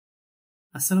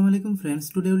Assalamualaikum friends,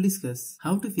 today we'll discuss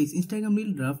how to fix Instagram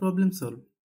Reel draft problem solved.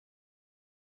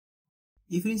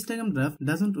 If your Instagram draft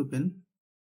doesn't open,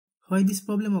 why this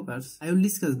problem occurs, I will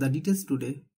discuss the details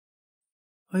today.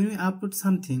 When we upload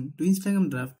something to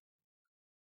Instagram draft,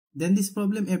 then this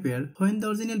problem appears when the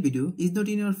original video is not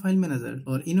in your file manager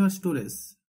or in your storage.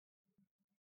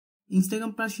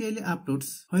 Instagram partially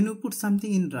uploads when you put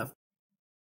something in draft.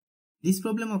 This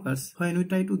problem occurs when we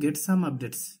try to get some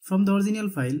updates from the original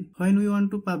file when we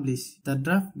want to publish the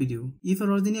draft video if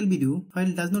our original video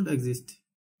file does not exist.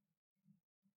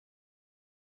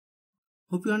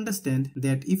 Hope you understand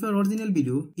that if our original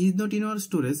video is not in our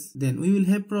storage, then we will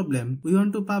have problem. We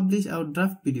want to publish our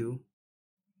draft video.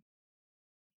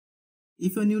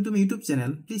 If you are new to my YouTube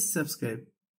channel, please subscribe.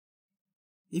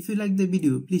 If you like the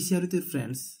video, please share with your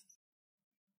friends.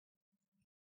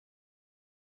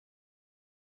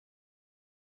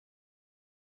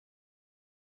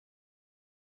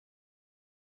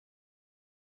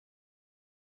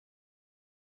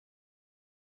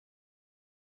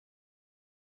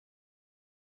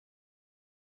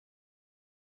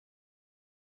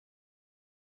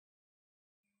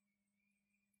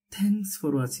 Thanks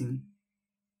for watching.